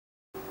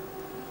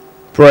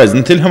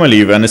President Ilham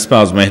Aliyev and his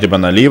spouse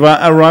Mehriban Aliyeva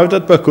arrived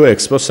at Baku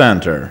Expo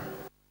Center.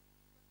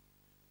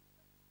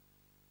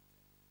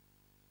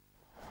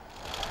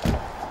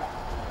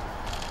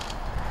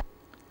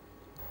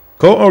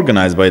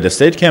 Co-organized by the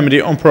State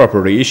Committee on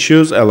Property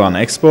Issues, Elan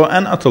Expo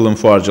and Atılım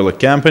Fuarcılık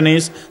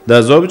companies, the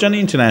Azerbaijan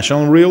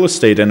International Real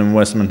Estate and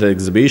Investment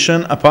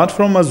Exhibition, apart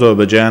from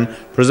Azerbaijan,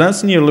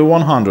 presents nearly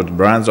 100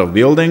 brands of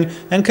building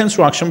and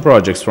construction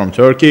projects from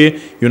Turkey,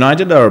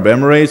 United Arab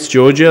Emirates,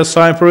 Georgia,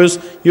 Cyprus,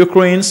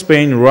 Ukraine,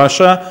 Spain,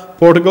 Russia,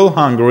 Portugal,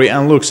 Hungary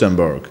and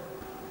Luxembourg.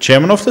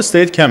 Chairman of the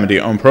State Committee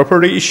on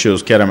Property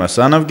Issues, Kerem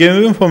Hasanov,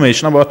 gave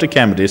information about the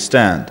committee's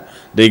stand.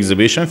 The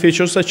exhibition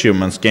features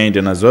achievements gained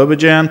in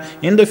Azerbaijan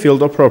in the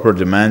field of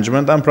property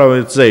management and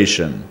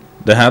privatization.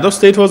 The head of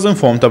state was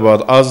informed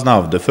about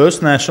AZNAV, the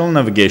first national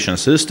navigation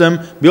system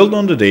built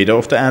on the data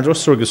of the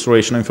Address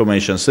Registration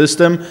Information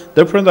System,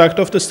 the product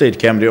of the State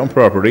Committee on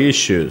Property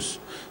Issues.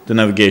 The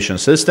navigation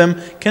system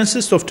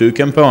consists of two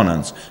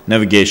components: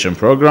 navigation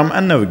program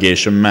and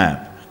navigation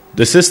map.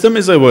 The system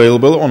is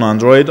available on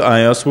Android,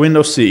 iOS,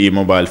 Windows CE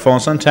mobile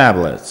phones and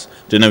tablets.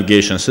 The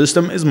navigation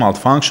system is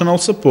multifunctional,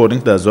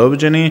 supporting the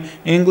Azerbaijani,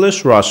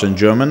 English, Russian,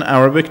 German,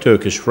 Arabic,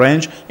 Turkish,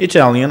 French,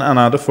 Italian and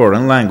other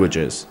foreign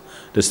languages.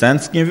 The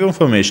stands give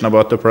information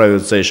about the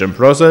privatization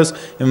process,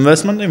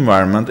 investment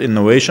environment,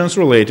 innovations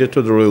related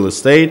to the real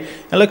estate,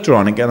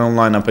 electronic and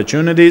online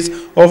opportunities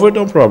offered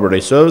on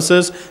property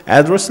services,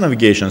 address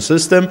navigation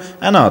system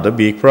and other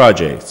big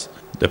projects.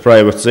 The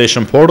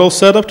privatization portal,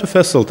 set up to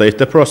facilitate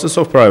the process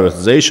of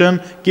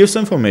privatization, gives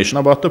information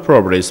about the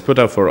properties put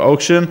up for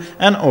auction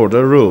and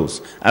order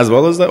rules, as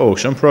well as the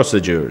auction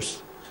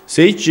procedures.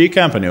 CHG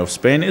Company of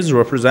Spain is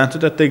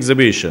represented at the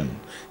exhibition.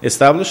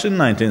 Established in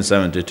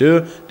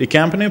 1972, the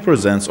company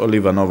presents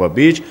Oliva Nova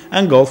Beach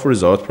and Golf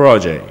Resort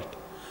project.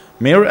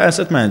 Mir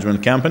Asset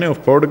Management Company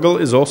of Portugal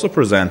is also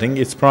presenting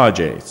its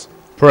projects.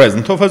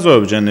 President of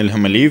Azerbaijan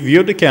Ilham Aliyev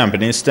viewed the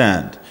company's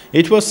stand.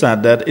 It was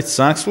said that it's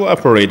successful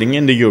operating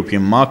in the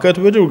European market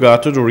with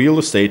regard to the real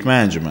estate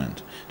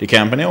management. The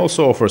company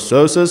also offers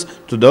services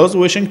to those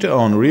wishing to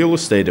own real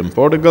estate in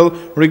Portugal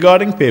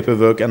regarding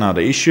paperwork and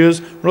other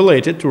issues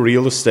related to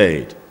real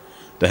estate.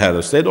 The head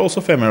of state also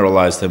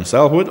familiarized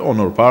himself with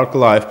Onur Park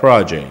Life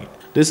project.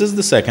 This is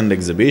the second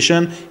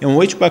exhibition in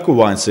which Baku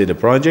White City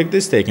project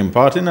is taking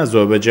part in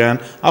Azerbaijan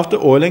after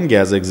oil and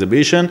gas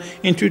exhibition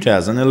in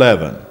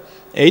 2011.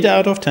 8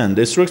 out of 10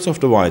 districts of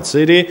the White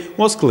City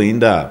was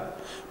cleaned up.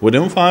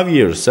 Within 5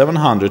 years,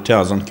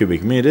 700,000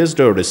 cubic meters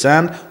dirty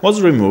sand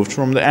was removed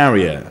from the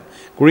area.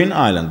 Green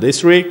Island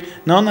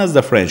district, known as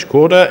the French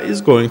Quarter, is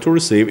going to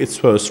receive its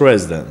first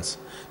residents.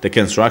 The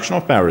construction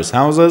of Paris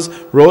houses,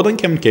 road and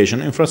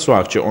communication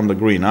infrastructure on the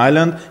Green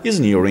Island is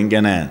nearing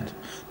an end.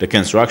 The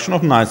construction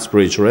of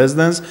Knightsbridge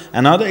residence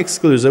and other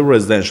exclusive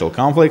residential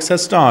complex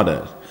has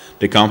started.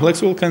 The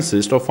complex will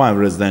consist of 5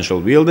 residential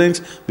buildings,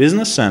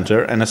 business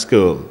center and a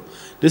school.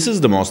 This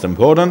is the most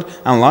important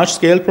and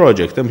large-scale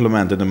project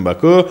implemented in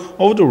Baku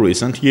over the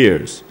recent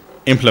years.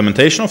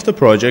 Implementation of the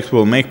project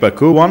will make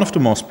Baku one of the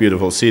most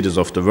beautiful cities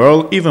of the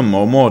world even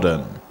more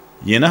modern.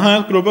 Yeni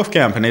Hayat Group of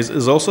companies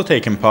is also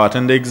taking part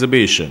in the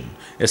exhibition.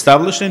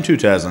 Established in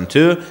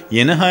 2002,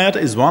 Yeni Hayat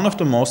is one of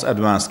the most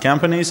advanced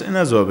companies in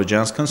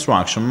Azerbaijan's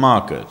construction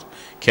market.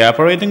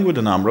 Cooperating with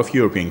a number of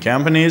European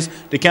companies,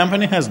 the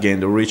company has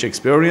gained a rich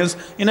experience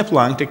in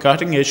applying the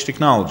cutting-edge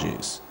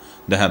technologies.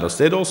 The head of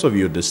state also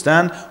viewed the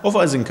stand of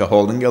Azinka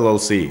Holding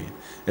LLC.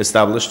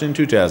 Established in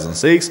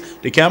 2006,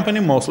 the company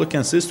mostly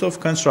consists of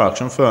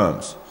construction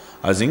firms.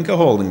 Azinka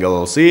Holding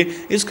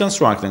LLC is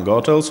constructing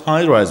hotels,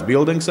 high-rise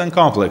buildings and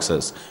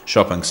complexes,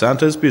 shopping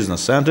centers,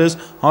 business centers,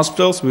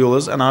 hospitals,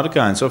 villas and other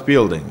kinds of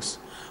buildings.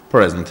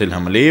 President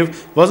Ilham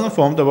Aliyev was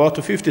informed about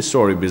the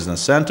 50-story business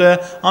center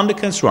under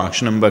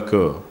construction in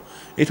Baku.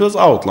 It was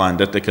outlined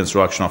that the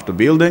construction of the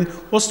building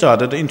was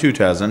started in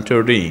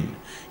 2013.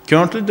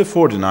 Currently, the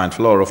 49th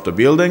floor of the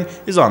building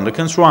is under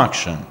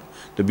construction.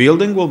 The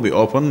building will be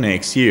opened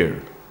next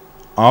year.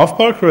 Arab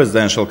Park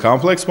Residential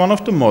Complex, one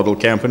of the model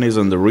companies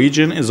in the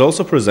region, is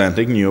also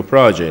presenting new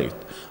project.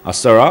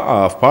 Astara,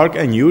 Arab Park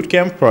and Youth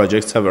Camp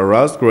projects have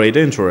aroused great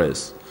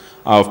interest.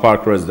 Arab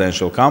Park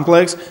Residential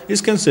Complex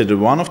is considered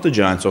one of the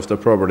giants of the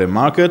property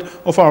market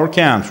of our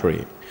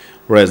country.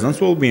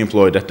 Residents will be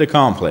employed at the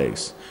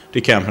complex.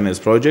 The company's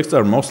projects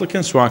are mostly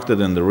constructed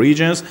in the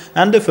regions,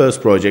 and the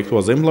first project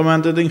was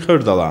implemented in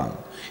Hırdalan.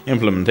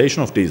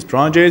 Implementation of these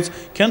projects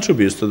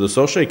contributes to the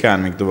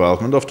socio-economic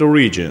development of the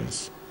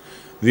regions.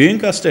 Viewing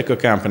Azteco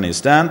company's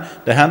stand,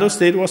 the head of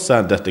state was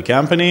said that the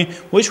company,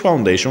 which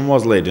foundation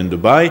was laid in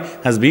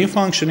Dubai, has been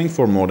functioning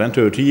for more than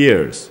 30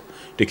 years.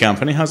 The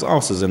company has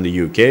offices in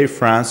the UK,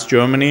 France,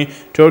 Germany,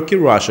 Turkey,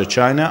 Russia,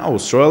 China,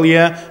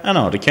 Australia and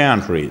other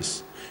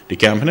countries. The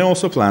company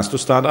also plans to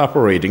start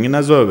operating in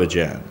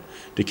Azerbaijan.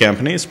 The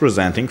company is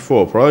presenting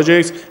 4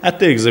 projects at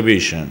the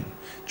exhibition.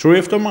 3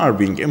 of them are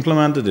being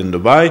implemented in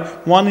Dubai,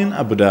 1 in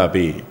Abu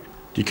Dhabi.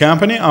 The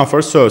company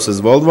offers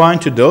services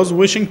worldwide to those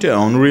wishing to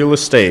own real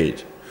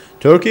estate.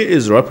 Turkey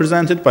is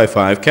represented by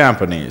 5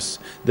 companies: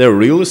 the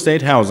Real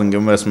Estate Housing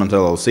Investment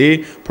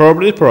LLC,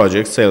 Property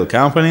Project Sale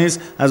Companies,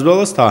 as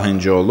well as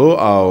Tahincioğlu,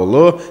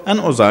 Ağoğlu,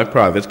 and Ozak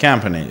private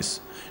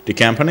companies. The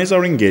companies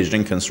are engaged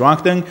in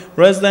constructing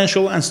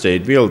residential and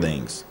state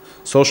buildings.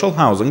 Social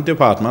Housing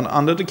Department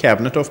under the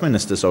Cabinet of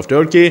Ministers of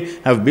Turkey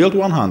have built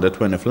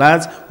 120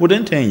 flats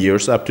within 10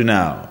 years up to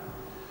now.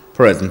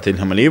 President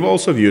Ilham Aliyev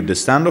also viewed the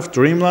stand of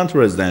Dreamland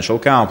Residential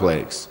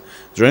Complex.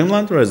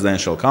 Dreamland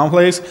Residential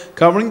Complex,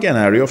 covering an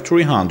area of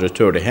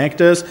 330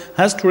 hectares,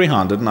 has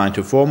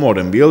 394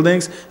 modern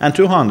buildings and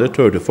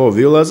 234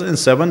 villas in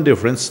 7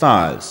 different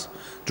styles.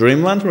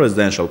 Dreamland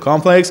Residential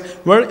Complex,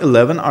 where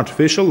 11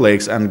 artificial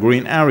lakes and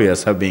green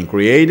areas have been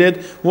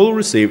created, will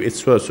receive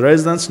its first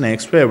residents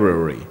next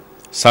February.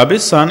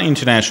 Sabis Sun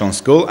International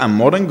School and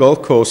modern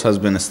golf course has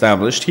been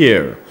established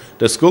here.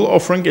 The school,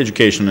 offering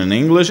education in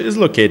English, is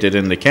located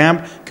in the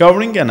camp,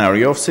 covering an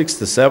area of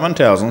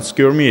 67,000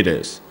 square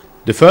meters.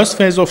 The first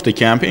phase of the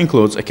camp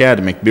includes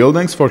academic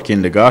buildings for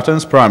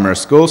kindergartens, primary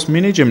schools,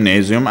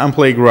 mini-gymnasium and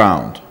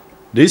playground.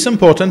 This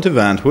important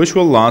event, which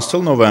will last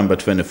till November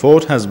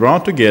 24th, has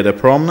brought together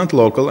prominent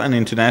local and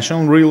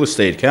international real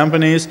estate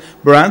companies,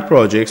 brand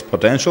projects,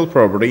 potential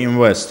property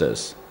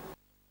investors.